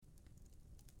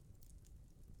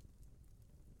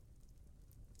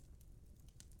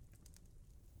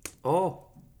Oh,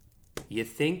 you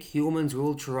think humans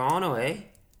rule Toronto, eh?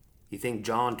 You think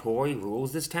John Tory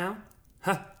rules this town?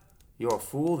 Huh, you're a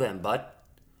fool then, bud.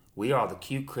 We are the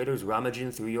cute critters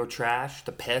rummaging through your trash,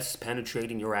 the pests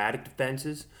penetrating your attic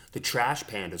defenses, the trash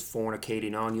pandas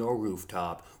fornicating on your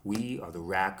rooftop. We are the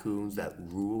raccoons that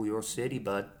rule your city,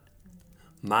 bud.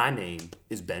 My name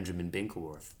is Benjamin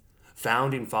Binkleworth,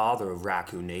 founding father of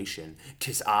Raccoon Nation.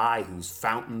 'Tis I whose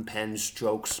fountain pen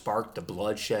strokes sparked the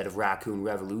bloodshed of Raccoon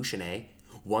Revolution, eh?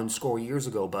 100 years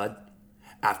ago, bud.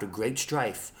 After great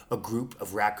strife, a group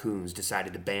of raccoons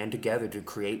decided to band together to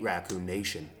create Raccoon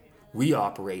Nation. We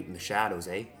operate in the shadows,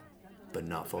 eh? But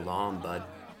not for long, bud.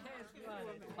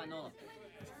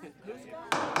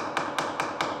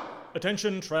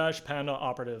 Attention, Trash Panda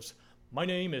operatives. My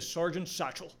name is Sergeant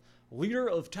Satchel, leader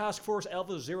of Task Force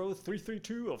Alpha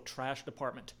 0332 of Trash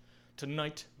Department.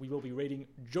 Tonight, we will be raiding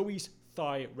Joey's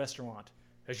Thigh Restaurant.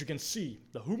 As you can see,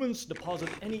 the humans deposit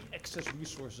any excess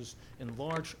resources in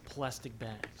large plastic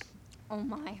bags. Oh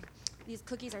my, these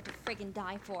cookies are to friggin'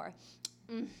 die for.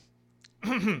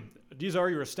 These are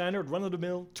your standard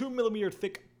run-of-the-mill 2mm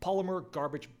thick polymer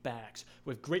garbage bags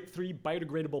with grade 3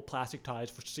 biodegradable plastic ties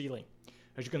for sealing.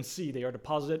 As you can see, they are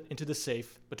deposited into the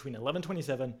safe between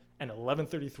 11:27 and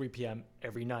 11:33 p.m.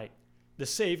 every night. The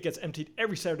safe gets emptied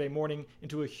every Saturday morning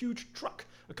into a huge truck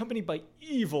accompanied by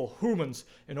evil humans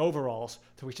in overalls,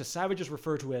 to which the savages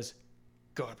refer to as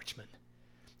garbage men.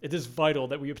 It is vital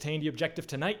that we obtain the objective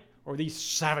tonight, or these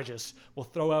savages will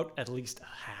throw out at least a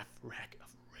half rack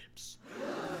of ribs.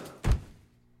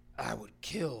 I would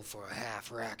kill for a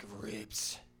half rack of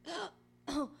ribs.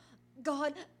 Oh,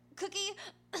 God, Cookie,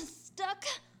 stuck.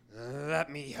 Let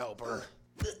me help her.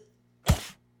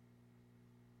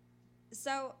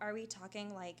 So, are we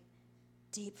talking like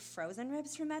deep frozen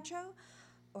ribs from Metro?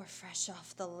 Or fresh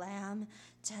off the lamb,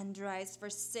 tenderized for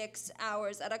 6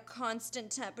 hours at a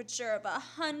constant temperature of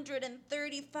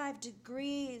 135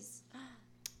 degrees?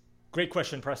 Great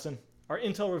question, Preston. Our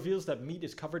intel reveals that meat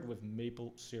is covered with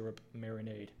maple syrup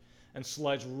marinade and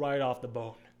slides right off the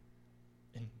bone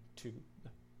into the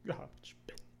garbage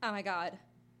bin. Oh my God,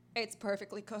 it's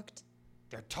perfectly cooked.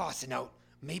 They're tossing out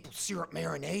maple syrup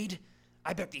marinade?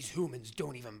 I bet these humans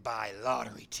don't even buy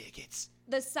lottery tickets.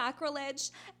 The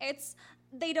sacrilege,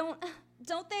 they don't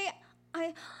they?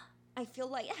 I feel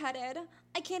lightheaded.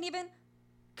 I can't even.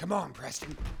 Come on,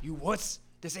 Preston, you wuss.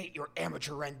 This ain't your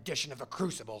amateur rendition of the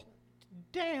Crucible.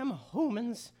 Damn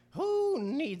humans. Who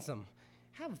needs them?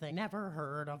 Have they never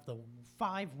heard of the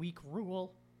 5-week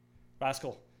rule?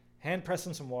 Rascal, hand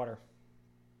Preston some water.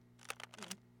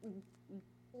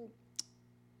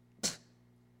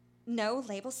 No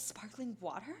label sparkling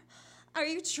water? Are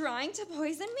you trying to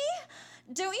poison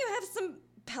me? Don't you have some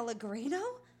Pellegrino?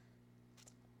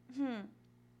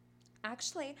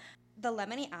 Actually, the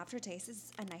lemony aftertaste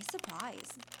is a nice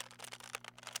surprise.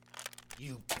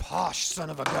 You posh son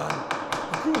of a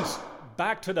gun. Goons,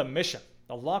 back to the mission.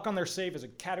 The lock on their safe is a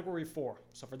Category 4,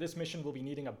 so for this mission we'll be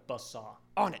needing a buzzsaw.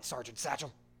 On it, Sergeant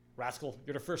Satchel. Rascal,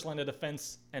 you're the first line of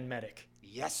defense and medic.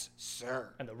 Yes,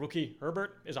 sir. And the rookie,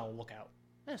 Herbert, is on lookout.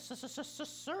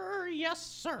 Sir, yes,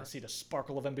 sir. I see the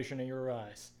sparkle of ambition in your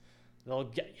eyes. They'll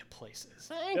get you places.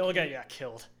 They'll get you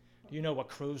killed. Do you know what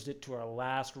Crows did to our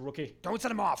last rookie? Don't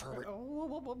set him off, Herbert.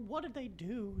 What did they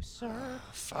do, sir?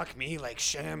 Fuck me like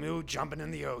Shamu jumping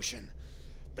in the ocean.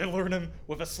 They lured him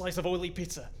with a slice of oily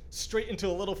pizza, straight into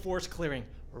a little forest clearing,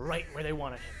 right where they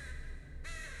wanted him.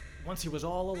 Once he was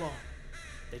all alone,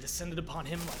 they descended upon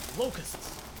him like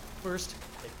locusts. First,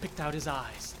 they picked out his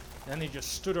eyes. Then they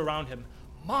just stood around him,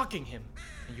 mocking him.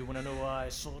 And you want to know why,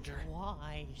 soldier?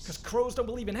 Why? Because crows don't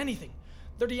believe in anything.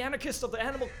 They're the anarchists of the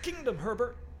animal kingdom,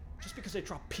 Herbert. Just because they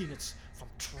drop peanuts from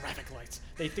traffic lights,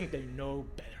 they think they know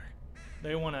better.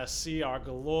 They want to see our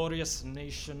glorious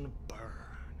nation burn.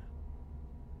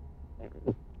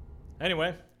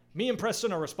 Anyway, me and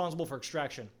Preston are responsible for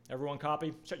extraction. Everyone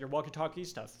copy? Set your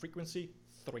walkie-talkies to frequency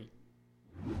 3.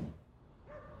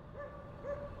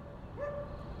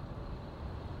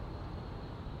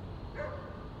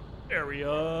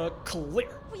 Area clear.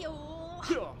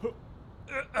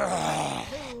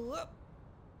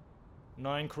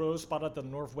 9 crows spotted at the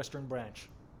northwestern branch.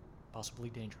 Possibly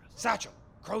dangerous. Satchel,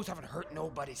 crows haven't hurt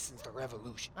nobody since the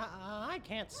revolution. I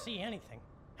can't see anything.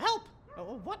 Help!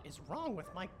 What is wrong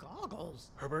with my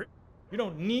goggles? Herbert, you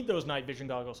don't need those night vision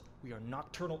goggles. We are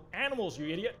nocturnal animals, you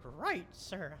idiot. Right,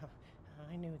 sir.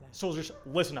 I knew that. Soldiers,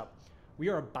 listen up. We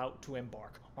are about to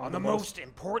embark on the most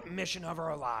important mission of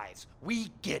our lives.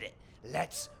 We get it.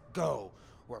 Let's go.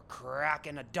 We're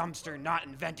cracking a dumpster, not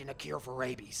inventing a cure for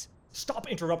rabies. Stop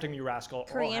interrupting me, rascal.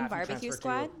 Korean barbecue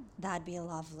squad? That'd be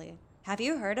lovely. Have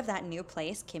you heard of that new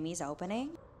place Kimmy's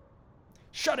opening?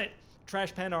 Shut it!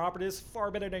 Trash Panda operatives,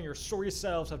 far better than your sorry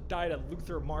selves, have died at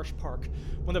Luther Marsh Park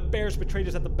when the bears betrayed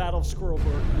us at the Battle of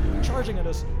Squirrelburg, charging at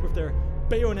us with their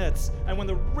bayonets, and when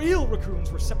the real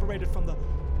raccoons were separated from the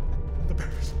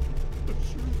bears. The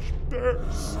huge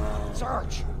bears.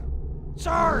 Sarge!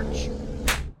 Sarge!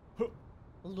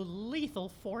 Lethal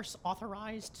force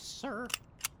authorized, sir.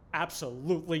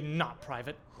 Absolutely not,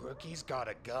 Private. Rookie's got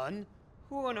a gun?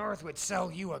 Who on earth would sell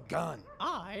you a gun?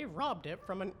 I robbed it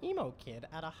from an emo kid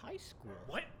at a high school.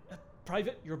 What?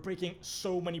 Private, you're breaking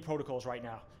so many protocols right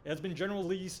now. It has been General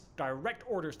Lee's direct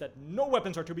orders that no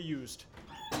weapons are to be used.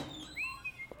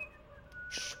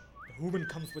 Shh. The human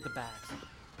comes with the bags.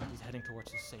 He's heading towards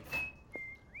the safe.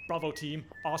 Bravo team,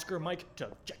 Oscar Mike to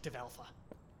Objective Alpha.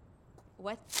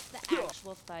 What the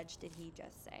actual fudge did he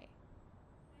just say?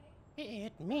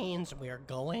 It means we're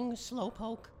going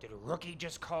slowpoke. Did a rookie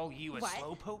just call you a What?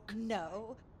 slowpoke?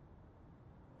 No.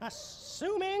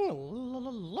 Assuming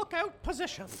lookout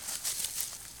position.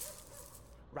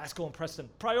 Rascal and Preston,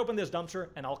 pry open this dumpster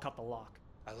and I'll cut the lock.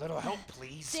 A little help,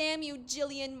 please. Damn you,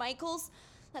 Jillian Michaels.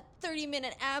 That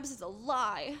 30-minute abs is a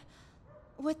lie.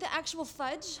 What the actual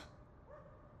fudge?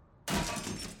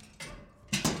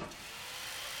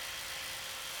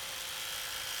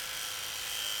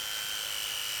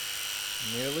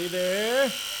 Nearly there.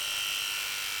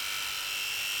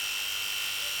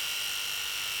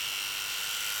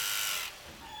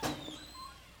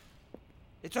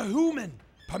 It's a human!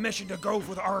 Permission to go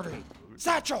with Artie.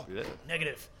 Satchel!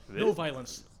 Negative. No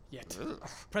violence. Yet.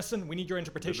 Preston, we need your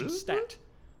interpretation stat.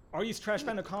 Are these Trash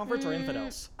Panda converts or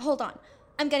infidels? Hold on.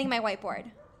 I'm getting my whiteboard.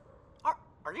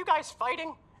 Are you guys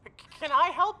fighting? Can I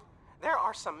help? There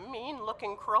are some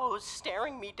mean-looking crows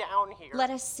staring me down here. Let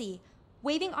us see.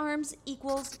 Waving arms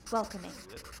equals welcoming.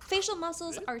 Facial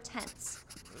muscles are tense.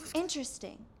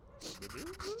 Interesting.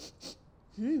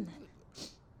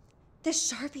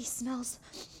 This Sharpie smells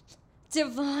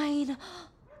divine.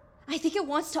 I think it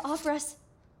wants to offer us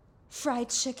fried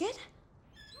chicken.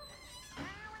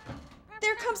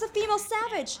 There comes a female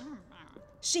savage.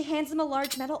 She hands him a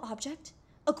large metal object.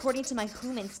 According to my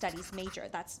human studies major,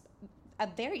 that's a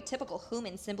very typical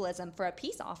human symbolism for a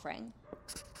peace offering.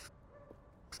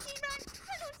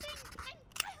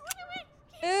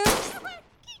 Oops.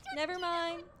 Never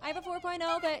mind. I have a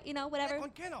 4.0, but, you know, whatever.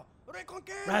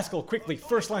 Rascal, quickly,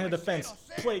 first line of defense.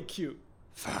 Play cute.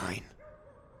 Fine.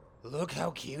 Look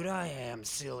how cute I am,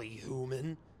 silly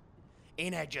human.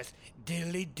 Ain't I just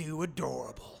diddly-do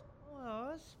adorable?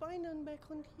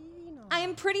 I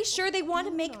am pretty sure they want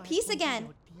to make peace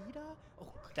again.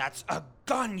 That's a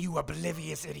gun, you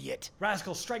oblivious idiot.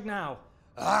 Rascal, strike now.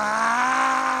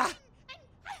 Ah!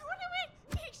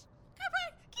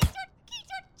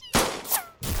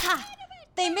 Ha!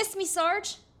 They missed me,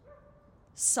 Sarge.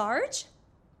 Sarge?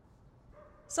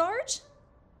 Sarge?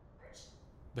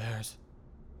 Bears.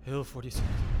 Hill 46.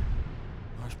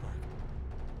 Marsh Park.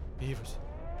 Beavers.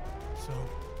 So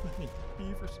many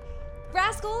beavers.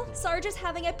 Rascal, Sarge is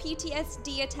having a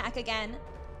PTSD attack again.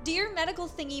 Do your medical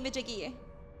thingy-majiggy.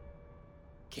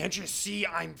 Can't you see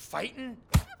I'm fighting?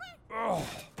 Ugh.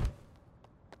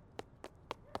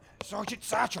 Sergeant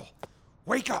Satchel,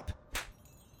 wake up!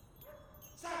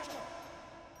 Satchel,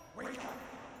 wake up!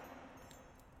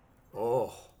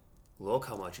 Oh, look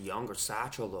how much younger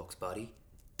Satchel looks, buddy.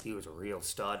 He was a real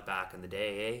stud back in the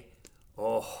day, eh?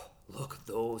 Oh, look at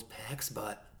those pecs,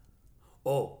 bud.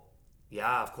 Oh,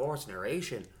 yeah, of course,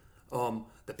 narration.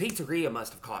 The pizzeria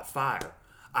must have caught fire.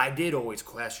 I did always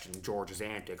question George's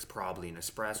antics, probably an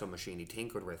espresso machine he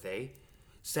tinkered with, eh?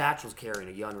 Satchel's carrying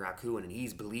a young raccoon and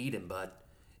he's bleeding, bud.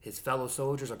 His fellow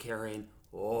soldiers are carrying,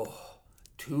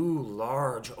 too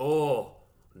large,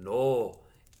 no,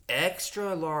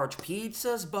 extra large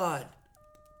pizzas, bud.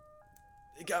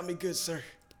 They got me good, sir.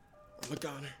 I'm a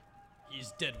goner.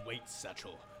 He's dead weight,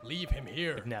 Satchel. Leave him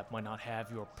here. McNabb might not have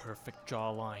your perfect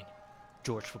jawline,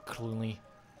 George Clooney,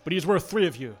 but he's worth 3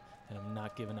 of you, and I'm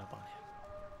not giving up on him.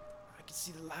 I can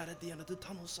see the light at the end of the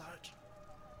tunnel, Sarge.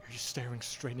 You're just staring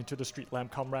straight into the street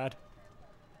lamp, comrade.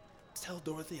 Tell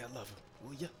Dorothy I love her,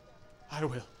 will ya?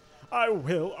 I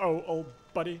will, oh, old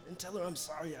buddy. And tell her I'm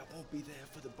sorry I won't be there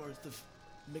for the birth of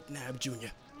McNabb Jr.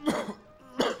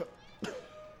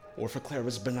 Or for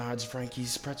Clara's, Bernard's,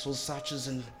 Frankie's, Pretzels, Sacha's,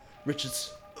 and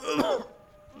Richard's. I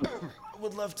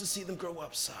would love to see them grow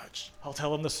up, Sarge. I'll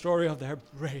tell them the story of their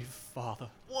brave father.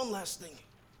 One last thing,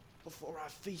 before I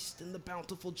feast in the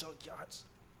bountiful junkyards.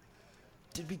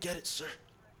 Did we get it, sir?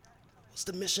 Was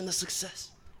the mission a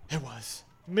success? It was.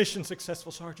 Mission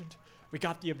successful, Sergeant. We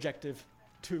got the objective.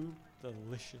 2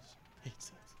 delicious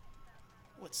pizzas.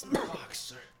 What's in the box,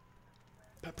 sir?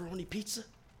 Pepperoni pizza?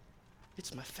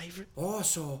 It's my favorite. Oh,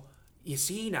 so You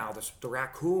see now, the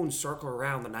raccoons circle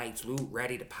around the knight's loot,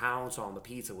 ready to pounce on the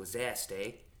pizza with zest,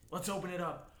 eh? Let's open it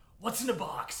up. What's in the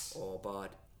box? Oh,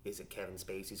 bud, is it Kevin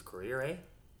Spacey's career, eh?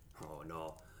 Oh,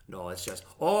 no. No, it's just...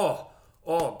 Oh,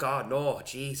 God, no.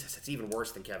 Jesus, it's even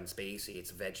worse than Kevin Spacey.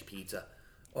 It's a veggie pizza.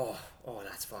 Oh,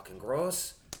 that's fucking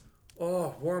gross.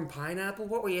 Oh, warm pineapple?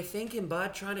 What were you thinking,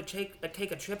 bud? Trying to take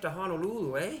a trip to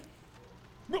Honolulu, eh?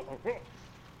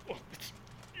 It's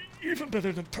even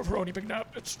better than pepperoni McNabb.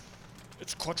 It's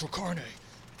quattro carne.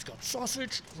 It's got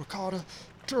sausage, ricotta,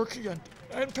 turkey, and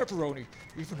pepperoni.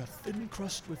 Even a thin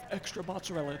crust with extra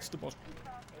mozzarella. It's the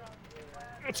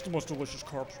most delicious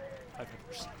carbs I've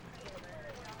ever seen.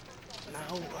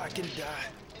 Now I can die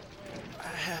a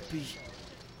happy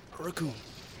raccoon.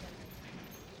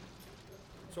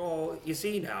 So, you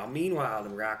see now, meanwhile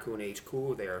in Raccoon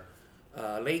HQ there,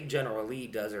 Lake General Lee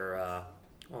does her,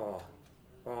 oh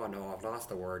no, I've lost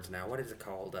the words now. What is it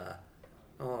called?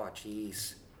 Oh,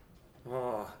 jeez.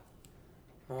 Oh,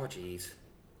 jeez.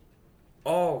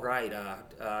 Oh, right,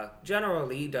 General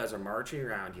Lee does her marching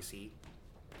around, you see.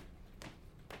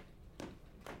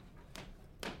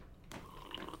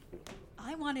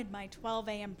 I wanted my 12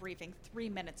 a.m. briefing 3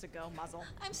 minutes ago, Muzzle.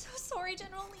 I'm so sorry,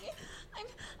 General Lee.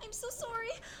 I'm so sorry.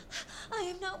 I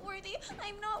am not worthy.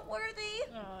 I'm not worthy.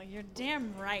 Oh, you're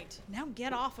damn right. Now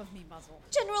get off of me, Muzzle.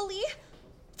 General Lee,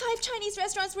 5 Chinese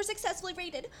restaurants were successfully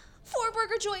raided, 4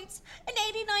 burger joints, and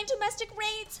 89 domestic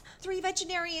raids. 3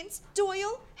 veterinarians,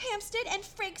 Doyle, Hampstead, and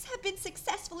Frakes have been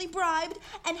successfully bribed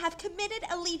and have committed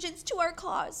allegiance to our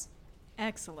cause.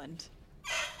 Excellent.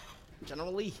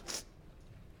 General Lee,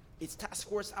 it's Task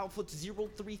Force Alpha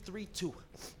 0332.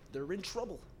 They're in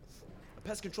trouble. A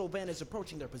pest control van is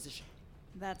approaching their position.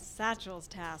 That's Satchel's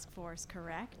task force,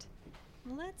 correct?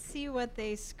 Let's see what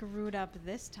they screwed up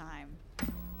this time.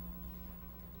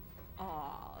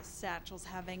 Aw, Satchel's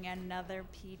having another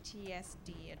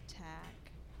PTSD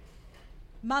attack.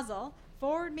 Muzzle,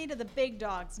 forward me to the big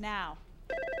dogs now.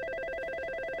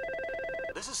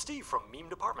 This is Steve from Meme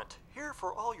Department, here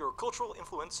for all your cultural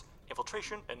influence,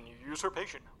 infiltration, and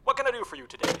usurpation. What can I do for you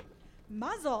today?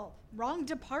 Muzzle, wrong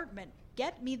department.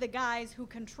 Get me the guys who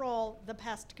control the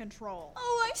pest control.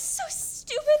 Oh, I'm so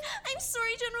stupid. I'm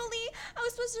sorry, General Lee. I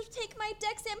was supposed to take my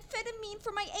dexamphetamine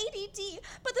for my ADD,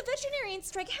 but the veterinarian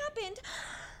strike happened.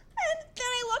 And then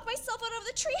I locked myself out of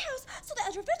the treehouse, so the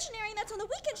other veterinarian that's on the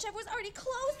weekend shift was already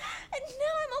closed, and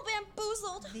now I'm all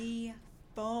bamboozled. The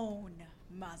phone,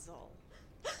 Muzzle.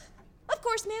 Of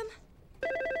course, ma'am.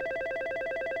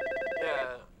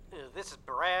 This is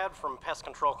Brad from Pest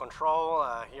Control Control.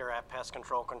 Here at Pest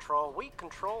Control Control, we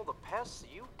control the pests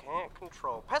you can't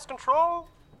control. Pest Control?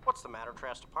 What's the matter,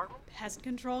 Trash Department? Pest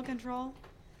control?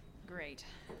 Great.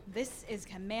 This is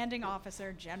Commanding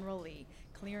Officer General Lee,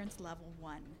 clearance level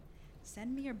 1.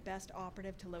 Send me your best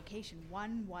operative to location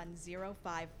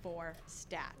 11054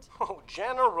 stat. Oh,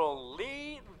 General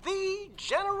Lee, the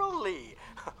General Lee.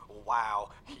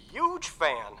 Wow, huge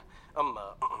fan. I'm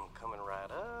coming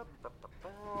right up.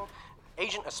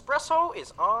 Agent Espresso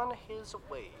is on his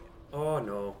way. Oh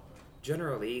no,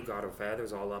 General Lee got her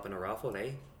feathers all up in a ruffle,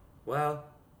 eh? Well,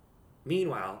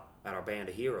 meanwhile, at our band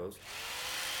of heroes...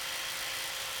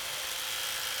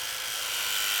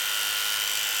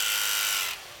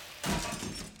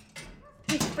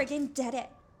 I friggin' did it.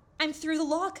 I'm through the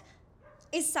lock.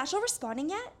 Is Satchel responding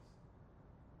yet?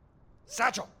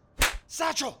 Satchel!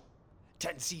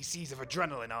 10 cc's of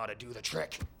adrenaline ought to do the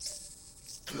trick.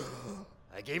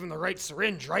 I gave him the right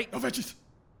syringe, right? No veggies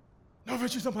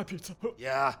on my pizza.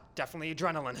 Yeah, definitely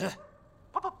adrenaline,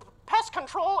 huh? Pest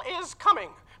Control is coming.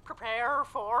 Prepare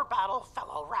for battle,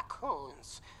 fellow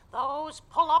raccoons. Those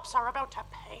pull-ups are about to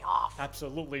pay off.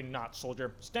 Absolutely not,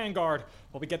 soldier. Stand guard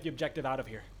while we get the objective out of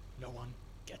here. No one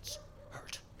gets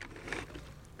hurt.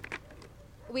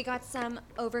 We got some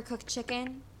overcooked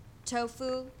chicken,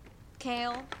 tofu,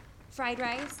 kale, fried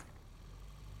rice.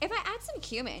 If I add some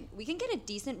cumin, we can get a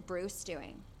decent brew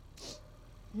stewing.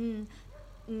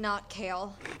 Not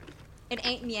kale. It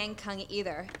ain't miang kung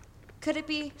either. Could it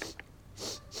be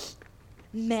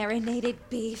marinated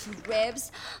beef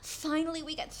ribs? Finally,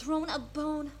 we get thrown a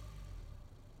bone.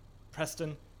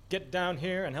 Preston, get down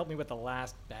here and help me with the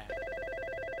last bag.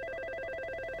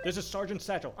 This is Sergeant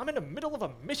Satchel. I'm in the middle of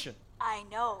a mission. I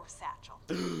know, Satchel.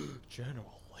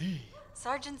 General Lee.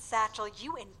 Sergeant Satchel,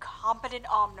 you incompetent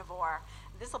omnivore.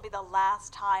 This'll be the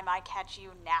last time I catch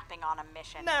you napping on a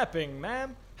mission. Napping,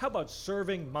 ma'am? How about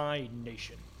serving my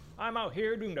nation? I'm out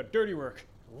here doing the dirty work,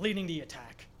 leading the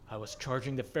attack. I was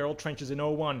charging the feral trenches in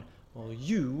 01, while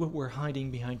you were hiding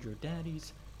behind your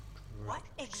daddy's What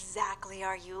exactly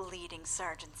are you leading,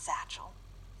 Sergeant Satchel?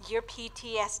 Your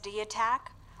PTSD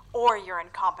attack? or your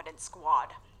incompetent squad?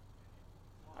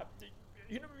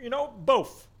 You know,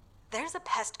 both. There's a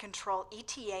pest control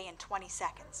ETA in 20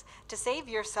 seconds. To save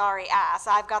your sorry ass,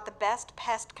 I've got the best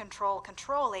pest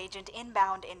control agent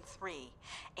inbound in 3.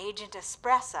 Agent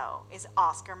Espresso is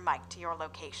Oscar Mike to your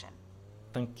location.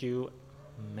 Thank you,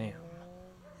 ma'am.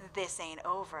 This ain't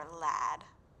over, lad.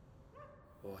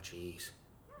 Oh, jeez.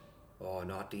 Oh,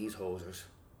 not these hosers.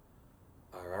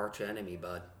 Our arch enemy,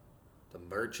 bud. The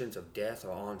merchants of death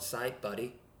are on site,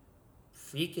 buddy.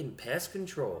 Freaking pest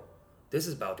control. This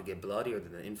is about to get bloodier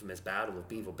than the infamous Battle of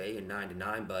Beaver Bay in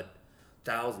 '99, bud.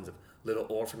 Thousands of little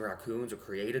orphan raccoons were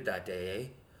created that day, eh?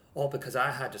 All because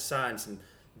I had to sign some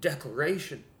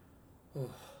declaration.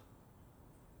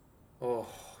 Oh,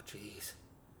 jeez.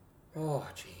 Oh,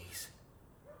 jeez.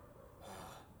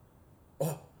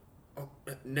 Oh,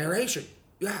 narration.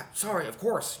 Yeah, sorry, of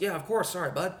course.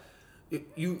 Sorry, bud.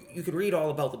 You can read all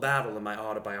about the battle in my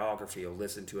autobiography or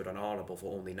listen to it on Audible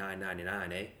for only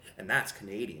 $9.99, eh? And that's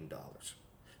Canadian dollars.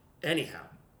 Anyhow,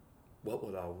 what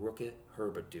will our rookie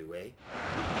Herbert do, eh?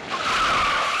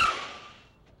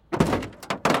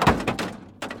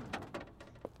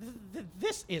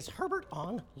 This is Herbert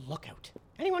on lookout.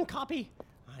 Anyone copy?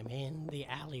 I'm in the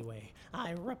alleyway.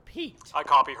 I repeat. I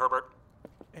copy, Herbert.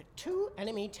 2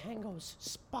 enemy tangos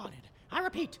spotted. I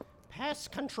repeat,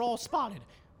 pest control spotted.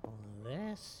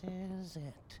 This is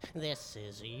it. This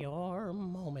is your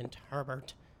moment,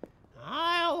 Herbert.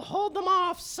 I'll hold them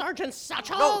off, Sergeant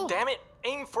Satchel! No, damn it!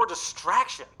 Aim for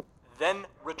distraction, then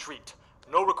retreat.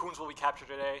 No raccoons will be captured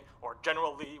today, or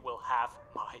General Lee will have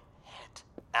my head.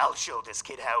 I'll show this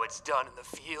kid how it's done in the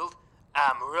field.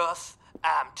 I'm rough,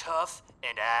 I'm tough,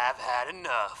 and I've had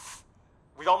enough.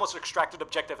 We almost extracted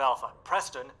Objective Alpha.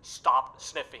 Preston, stop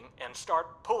sniffing and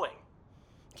start pulling.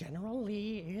 General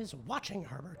Lee is watching,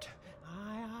 Herbert.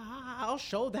 I'll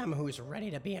show them who's ready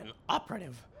to be an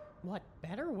operative. What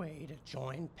better way to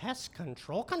join pest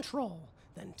control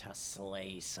than to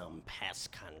slay some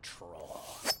pest control?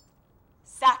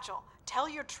 Satchel, tell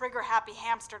your trigger-happy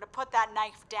hamster to put that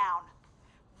knife down.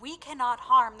 We cannot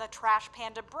harm the Trash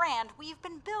Panda brand we've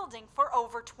been building for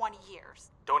over 20 years.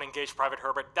 Don't engage, Private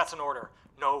Herbert. That's an order.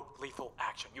 No lethal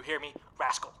action. You hear me?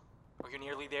 Rascal. Are you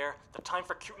nearly there? The time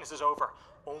for cuteness is over.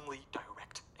 Only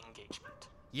direct engagement.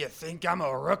 You think I'm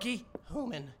a rookie?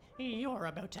 Human, you're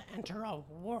about to enter a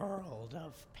world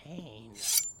of pain.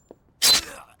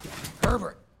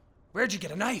 Herbert, where'd you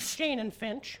get a knife? Jane and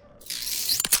Finch.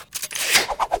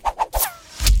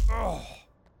 Oh.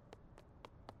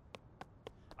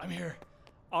 I'm here.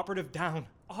 Operative down.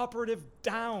 Operative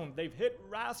down. They've hit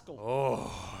Rascal.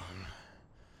 Oh.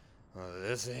 Well,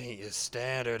 this ain't your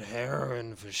standard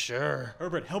heroin for sure.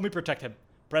 Herbert, help me protect him.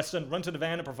 Preston, run to the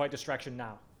van and provide distraction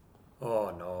now.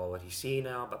 Oh no, what you see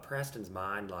now, but Preston's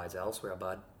mind lies elsewhere,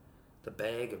 bud. The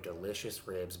bag of delicious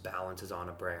ribs balances on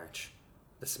a branch.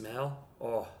 The smell?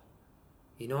 Oh.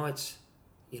 It's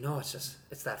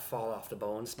that fall off the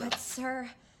bone smell. But sir,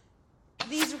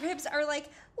 these ribs are like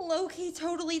low-key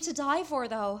totally to die for,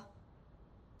 though.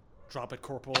 Drop it,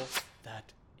 Corporal.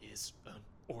 That is an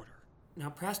order. Now,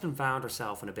 Preston found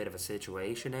herself in a bit of a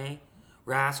situation, eh?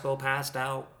 Rascal passed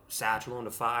out, Satchel on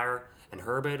the fire, and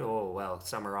Herbert,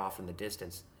 somewhere off in the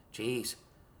distance. Jeez,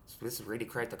 this is really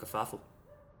quite the kerfuffle.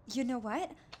 You know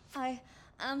what? I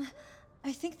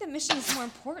think the mission is more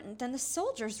important than the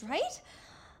soldiers, right?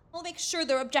 I'll make sure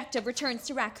their objective returns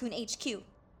to Raccoon HQ.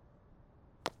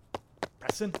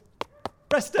 Preston!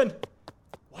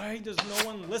 Why does no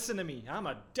one listen to me? I'm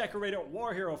a decorated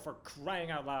war hero, for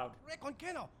crying out loud.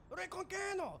 Reconcano!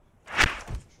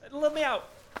 Let me out!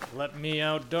 Let me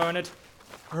out, darn it.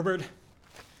 Herbert,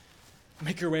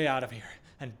 make your way out of here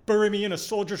and bury me in a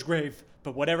soldier's grave.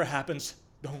 But whatever happens,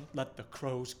 don't let the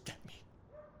crows get me.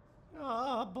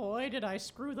 Oh boy, did I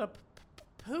screw the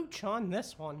pooch on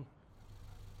this one.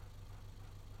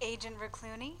 Agent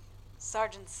Recluni,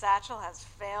 Sergeant Satchel has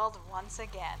failed once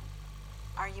again.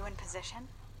 Are you in position?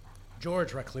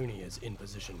 George Recluni is in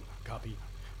position. Copy.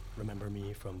 Remember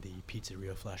me from the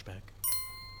pizzeria flashback?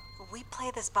 We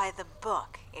play this by the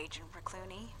book, Agent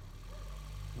Recluni.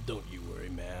 Don't you worry,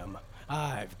 ma'am.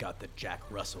 I've got the Jack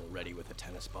Russell ready with a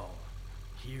tennis ball.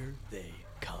 Here they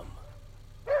come.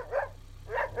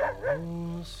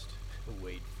 Almost.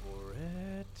 Wait for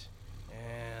it.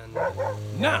 And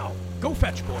now, go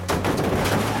fetch, boy.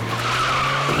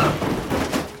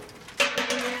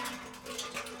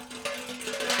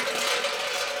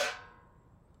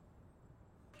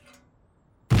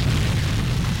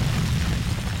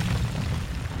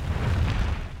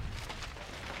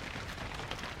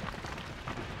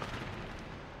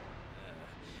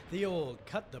 The old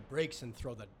cut the brakes and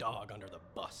throw the dog under the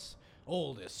bus.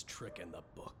 Oldest trick in the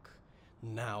book.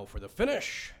 Now for the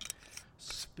finish.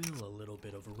 Spill a little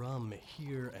bit of rum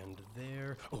here and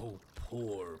there. Oh,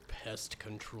 poor pest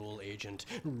control agent.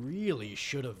 Really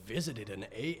should have visited an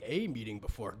AA meeting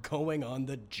before going on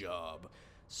the job.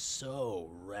 So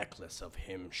reckless of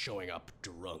him showing up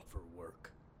drunk for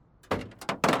work.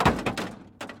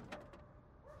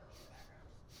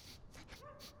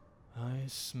 I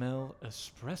smell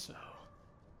espresso.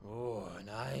 Oh, and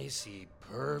I see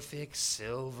perfect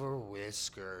silver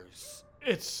whiskers.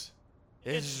 It's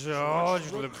George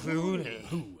Clooney.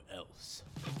 Who else?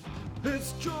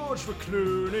 It's George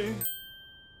Clooney.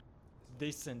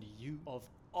 They send you of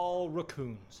all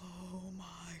raccoons. Oh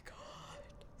my god.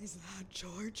 Is that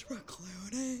George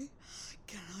Clooney?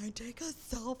 Can I take a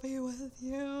selfie with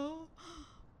you?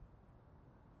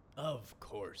 Of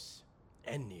course.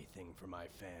 Anything for my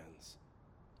fans.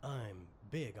 I'm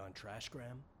big on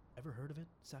Trashgram. Ever heard of it,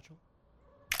 Satchel?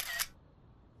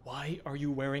 Why are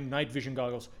you wearing night vision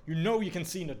goggles? You know you can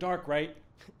see in the dark, right?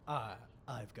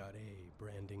 I've got a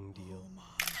branding deal. Oh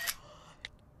my god.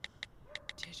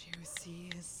 Did you see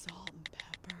his salt and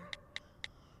pepper?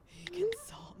 He can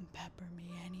salt and pepper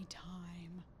me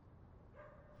anytime.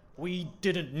 We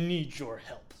didn't need your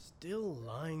help. Still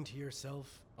lying to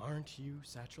yourself, aren't you,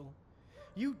 Satchel?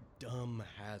 You dumb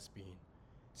has-been.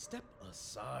 Step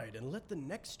aside and let the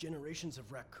next generations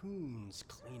of raccoons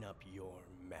clean up your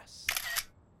mess.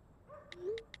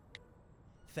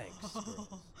 Thanks,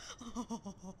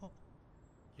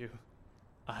 girls.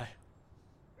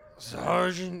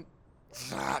 Sergeant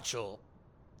Satchel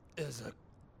is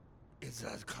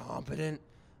as competent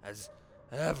as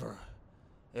ever.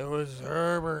 It was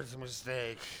Herbert's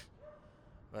mistake,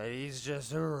 but he's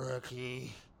just a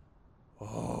rookie.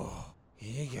 Oh,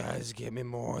 you guys give me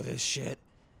more of this shit.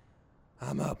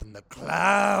 I'm up in the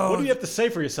clouds. What do you have to say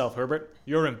for yourself, Herbert?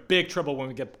 You're in big trouble when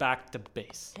we get back to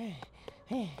base.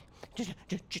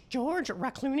 George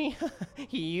Clooney,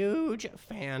 huge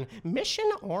fan. Mission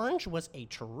Orange was a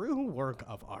true work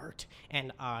of art,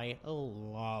 and I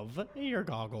love your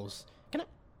goggles.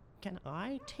 Can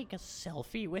I take a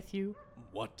selfie with you?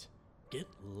 What? Get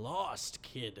lost,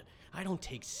 kid. I don't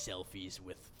take selfies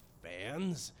with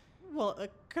fans. Well,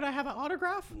 could I have an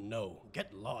autograph? No,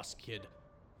 get lost, kid.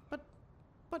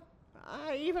 But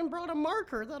I even brought a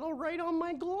marker that'll write on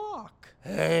my Glock.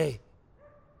 Hey,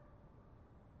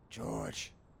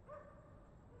 George.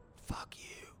 Fuck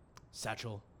you.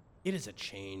 Satchel, it is a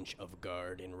change of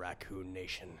guard in Raccoon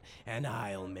Nation, and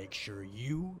I'll make sure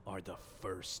you are the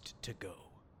first to go.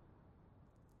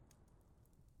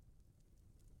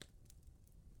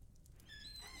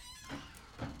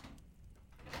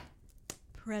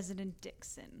 President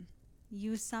Dixon,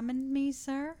 you summoned me,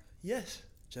 sir? Yes,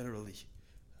 General Lee.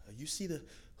 You see, the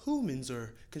humans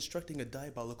are constructing a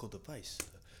diabolical device.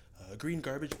 A green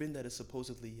garbage bin that is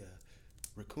supposedly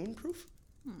raccoon-proof?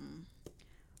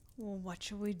 Well, what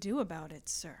should we do about it,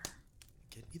 sir?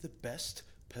 Get me the best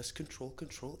pest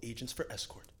control agents for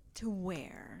escort. To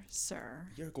where, sir?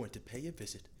 You're going to pay a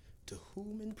visit to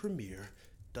Human Premier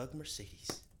Doug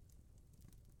Mercedes.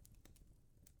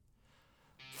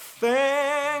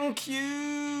 Thank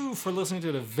you for listening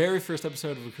to the very first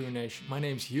episode of Raccoon Nation. My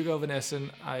name's Hugo Van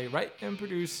Essen. I write and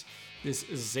produce this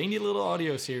zany little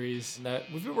audio series that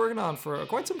we've been working on for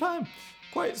quite some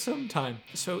time.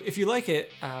 So if you like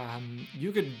it,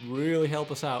 you could really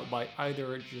help us out by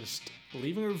either just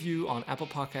leaving a review on Apple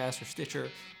Podcasts or Stitcher,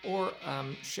 or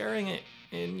sharing it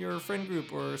in your friend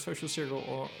group or social circle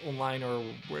or online or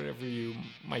wherever you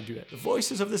might do it. The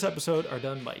voices of this episode are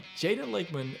done by Jaden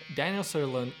Lakeman, Daniel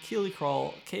Sutherland, Keely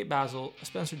Krall, Kate Basil,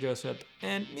 Spencer Joseph,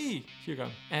 and me, Hugo.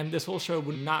 And this whole show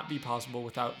would not be possible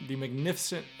without the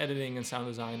magnificent editing and sound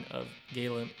design of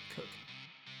Galen Cook.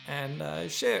 And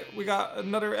we got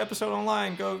another episode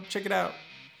online. Go check it out.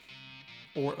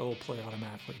 Or it'll play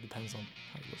automatically. Depends on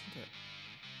how you listen to it.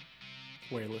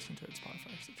 Where you listen to it,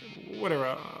 Spotify, Stitcher, whatever.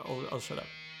 I'll shut up.